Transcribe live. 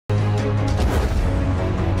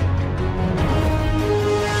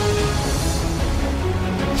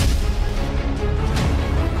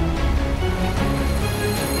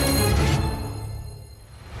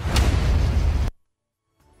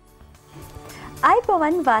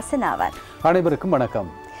අයිබෝවන් වාසනාවන්. අනෙබරකම් වණකම්.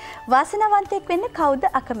 වාසනාවන්තයෙක් වෙන්න කවුද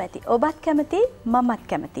අකමැති? ඔබත් කැමති, මමත්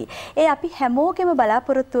කැමති. ඒ අපි හැමෝගෙම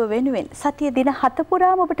බලාපොරොත්තුව වෙනුවෙන් සතිය දින 7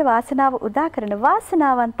 පුරාම ඔබට වාසනාව උදා කරන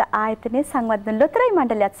වාසනාවන්ත ආයතනයේ සංවර්ධන ලොතරැයි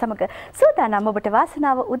මණ්ඩලයත් සමග සූදානම් ඔබට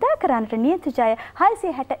වාසනාව උදා කරන්නට නියත ජය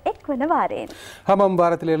 661 වන வாரேன். ஆமாம்,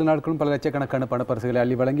 வாரத்தில் 7 நாட்களும் பல லட்சக்கணக்கான பணப்பரிசுகளை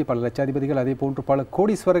அள்ளி வழங்கி பல லட்சாதிபதிகள் அதே போன்று பல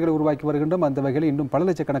கோடீஸ்வரர்களை உருவாக்கி வருகின்றோம். அந்த வகையில் இன்னும் பல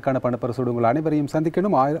லட்சக்கணக்கான பணப்பரிசோடு உங்கள் அனைவரையும்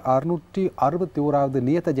சந்திக்கணும் 661வது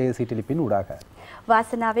நியත ජය සීටලිපින් උඩාக.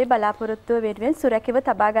 වාසනාවේ බලාපොරොත්තුව වෙනුවෙන් සුරැකිව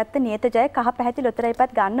තබාගත්ත නියත ජය කහ පැහැති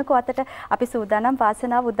ලොතරැයිපත් ගන්නකෝ අතට අපි සූදානම්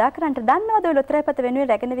වාසනාව උදා කරන්නට. දන්නවද ඔය ලොතරැයිපත වෙනුවෙන්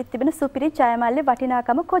රැගෙන විත් තිබෙන සුපිරි ජයමල්ලේ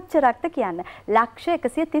වටිනාකම කොච්චරක්ද කියන්න? ලක්ෂ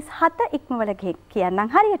 137 ඉක්මවල කියන්නම්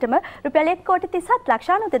හරියටම රුපියල්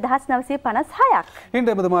 1,37,92,956ක්.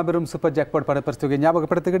 இன்றைய மாபெரும் சூப்பர் ஜாக்பாட் பணப்பரிசுகளை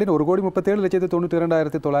ஞாபகப்படுத்துகிறேன்.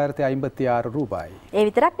 1,37,92,956 ரூபாய். ඒ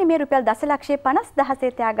විතරක් නෙමෙයි රුපියල්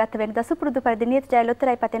 10,50,16 තියාගත්ත වෙනදා සුපුරුදු පරිදි නියත ජය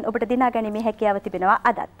ලොතරැයිපතෙන් ඔබට දිනා ගැනීමේ හැකියාව තිබෙනවා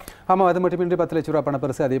අදත්. ஆமாம், அது மட்டுமின்றி 10 லட்சம் ரூபாய்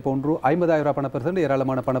பணப்பரிசு அதே போன்று 50,000 ரூபாய் பணப்பரிசு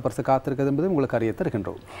ஏராளமான பணப்பரிசு காத்திருக்கிறது என்பது உங்களுக்கு அறிய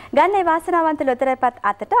தருகின்றோம். ගන්නේ වාසනාවන්ත ලොතරැයිපත්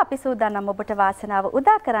අතට අපි සූදානම් ඔබට වාසනාව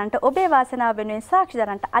උදා කරන්නට ඔබේ වාසනාව වෙනුවෙන් සාක්ෂි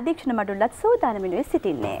දරන්නට අධීක්ෂණ මඩුල්ලත් සූදානම් වෙනුවෙන්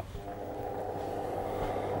සිටින්නේ.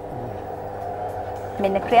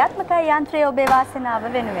 මෙන්න ක්‍රියාත්මක යන්ත්‍රය ඔබේ වාසනාව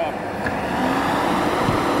වෙනුවෙන්.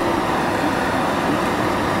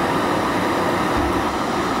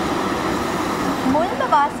 මුල්ම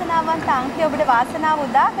වාසනාවන්ත අංකය ඔබට වාසනාව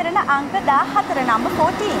උදා කරන අංක 14 නම්බර්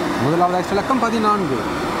 14. முதலாவது இலக்கம் 14.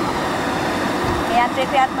 මේ යන්ත්‍රය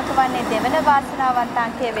ක්‍රියාත්මක වන්නේ දෙවන වාසනාවන්ත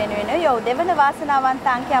අංකය වෙනුවෙන්. යෝ දෙවන වාසනාවන්ත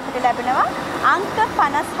අංකය අපිට ලැබෙනවා අංක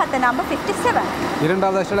 57 නම්බර් 57.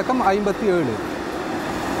 இரண்டாவது இலக்கம் 57.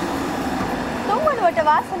 තුන්වනුවට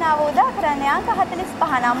වාසනාව උදා කරන්නේ අංක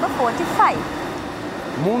 45 නම්බර් 45.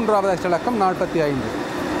 மூன்றாவது இலக்கம் 45.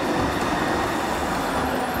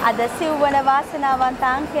 අද සිව්වන වාසනාවන්ත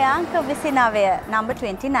අංකය අංක 29 නම්බර්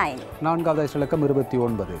 29. நான்காவது இலக்கம்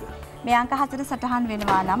 29. මේ අංක 4 සටහන්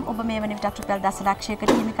වෙනවා නම් ඔබ මේ වන විට රුපියල්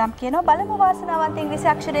දශලක්ෂයකට හිමිකම් කියනවා. බලමු වාසනාවන්ත ඉංග්‍රීසි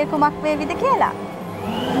අක්ෂරය කුමක් වේවිද කියලා.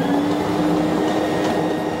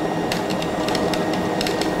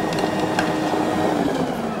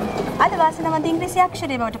 අද වාසනාවන්ත ඉංග්‍රීසි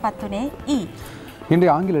අක්ෂරය බවට පත් වුණේ E.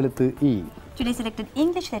 இன்றைய ஆங்கில எழுத்து E. Today selected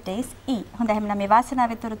English letter is E. හොඳයි, එහෙනම් මේ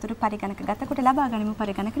වාසනාවේ තොරතුරු පරිගණක ගතකොට ලබා ගනිමු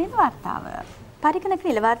පරිගණක නිල වාර්තාව. පරිගණක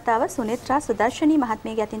නිල වාර්තාව සුනේත්‍රා සුදර්ශනී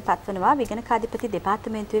මහත්මියගේ අතින් පත්වනවා විගණකාධිපති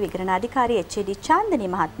දෙපාර්තමේන්තුවේ විගණනාධිකාරී එච්.ඩි. චාන්දනී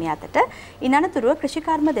මහත්මිය අතට. ඉන් අනතුරුව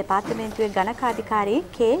කෘෂිකර්ම දෙපාර්තමේන්තුවේ ගණකාධිකාරී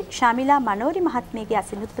කේ. ශාමිලා මනෝරි මහත්මියගේ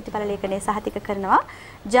අසිනුත් ප්‍රතිඵල ලේඛනය සහතික කරනවා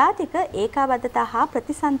ජාතික ඒකාබද්ධතා හා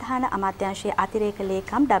ප්‍රතිසන්ධාන අමාත්‍යාංශයේ අතිරේක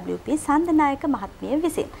ලේකම් W.P. සන්දනායක මහත්මිය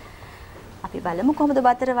විසින්. අපි බලමු කොහොමද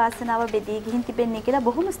බතර වාසනාව බෙදී ගිහින් තිබෙන්නේ කියලා.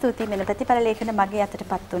 බොහොම ස්තුතියි. මෙන්න ප්‍රතිඵල ලේඛන මගේ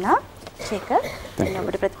අතටපත් වුණා. ඒක එන්න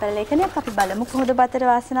ඔබට ප්‍රතිඵල ලේඛනයක්. අපි බලමු කොහොමද බතර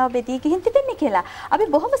වාසනාව බෙදී ගිහින් තිබෙන්නේ කියලා. අපි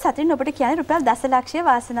බොහොම සතුටින් ඔබට කියන්නේ රුපියල් දශලක්ෂය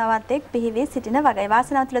වාසනාවන්තයෙක් පිහිවී සිටින වගයි.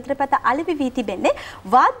 වාසනාවන්ත ලොතරැයිපත අලෙවි වී තිබෙන්නේ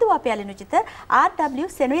වාද්දුව අපේ අලිනුචිත R.W.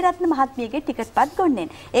 සෙනවිරත්න මහත්මියගේ ටිකට්පත් ගොන්නෙන්.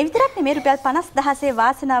 ඒ විතරක් නෙමෙයි රුපියල් 50,000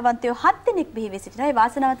 වාසනාවන්තයෝ 7 දෙනෙක් පිහිවී සිටිනවා. ඒ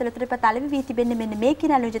වාසනාවන්ත ලොතරැයිපත අලෙවි වී තිබෙන්නේ මෙන්න මේ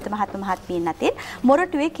කියන අලිනුචිත මහත්මියන් අතින්.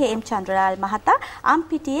 මොරටුවේ K.M. චන්ද්‍රලාල් මහතා,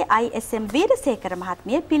 අම්පිටියේ ISM වීරසේකර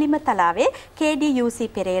මහත්මිය, පිළිම තලාවේ KD.UC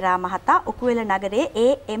පෙරේරා මහතා, උකුවෙල නගරයේ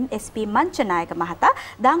AMSP මංචනායක මහතා,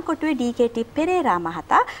 දංකොටුවේ DKT පෙරේරා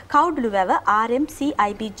මහතා, කවුඩුළුවැව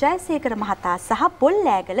RMCIB ජයසේකර මහතා සහ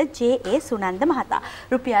පොල්ලෑගල JA සුනන්ද මහතා.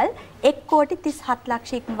 රුපියල්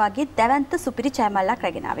 1,37,00,000 වගේ දැවැන්ත සුපිරි ජයමල්ලක්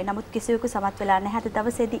රැගෙන ආවේ. නමුත් කිසිවෙකු සමත් වෙලා නැහැ අද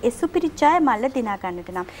දවසේදී ඒ සුපිරි ජයමල්ල දිනා ගන්නට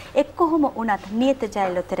නම් එක් කොහොම වුණත් නියත ජය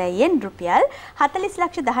ලොතරැයියෙන් රුපියල්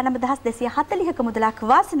 40,19,240ක මුදලක්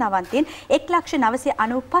වාසනාවන්තයින්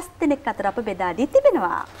 1,995 දෙනෙක් අතර අප බෙදා දී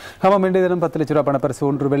තිබෙනවා. ஆமாம், இன்றைய தினம் 10 லட்சம் ரூபாய் பணப்பரிசு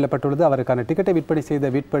ஒன்று வெல்லப்பட்டுள்ளது. அவருக்கான டிக்கெட்டை விற்பனை செய்த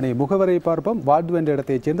விற்பனை முகவரை பார்ப்போம். வார்டு என்ற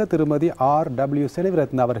இடத்தைச் சேர்ந்த திருமதி R.W.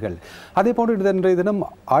 செனவிரத்ன அவர்கள். அதே போன்று இன்றைய தினம்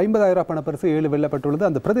 50,000 ரூபாய் பணப்பரிசு 7 வெல்லப்பட்டுள்ளது.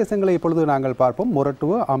 அந்த பிரதேசங்களை இப்பொழுது நாங்கள் பார்ப்போம்.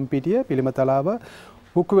 மொரட்டுவ, அம்பிட்டிய, பிலிமத்தலாவ,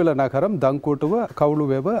 உக்குவெல நகரம், தங்கோட்டுவ,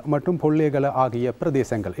 கவுளுவேவ மற்றும் பொல்லேகல ஆகிய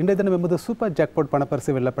பிரதேசங்கள். இன்றைய தினம் எமது சூப்பர் ஜாக்பாட்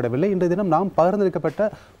பணப்பரிசு வெல்லப்படவில்லை. இன்றைய தினம் நாம் பகிர்ந்தளிக்கப்பட்ட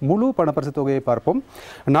முழு பணப்பரிசு தொகையை பார்ப்போம்.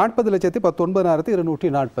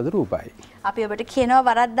 40,19,240 ரூபாய். අපි ඔබට කියනවා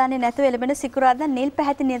වරද්දන්නේ නැතුව එළඹෙන සිකුරාදා නිල්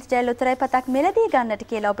පැහැති නියත ජය ලොතරැයිපතක් මෙලදී ගන්නට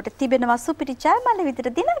කියලා. ඔබට තිබෙනවා සුපිරි ජයමල්ල විතර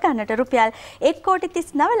දිනා ගන්නට රුපියල්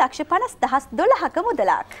 1,39,12,000ක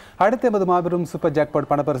මුදලක්. அடுத்த எமது மாபெரும் சூப்பர்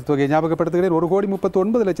ஜாக்பாட் பணப்பரிசு தொகையை ஞாபகப்படுத்துகிறேன்.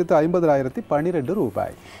 1,39,50,12 ரூபாய்.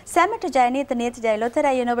 සැමට ජයනීත නියත ජය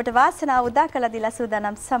ලොතරැයියෙන් ඔබට වාසනාව උදා කළ දීලා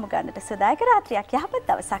සූදානම් සමුගන්නට සුදායක රාත්‍රියක් යහපත්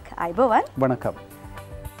දවසක්. අයිබෝවන්. வணக்கம்.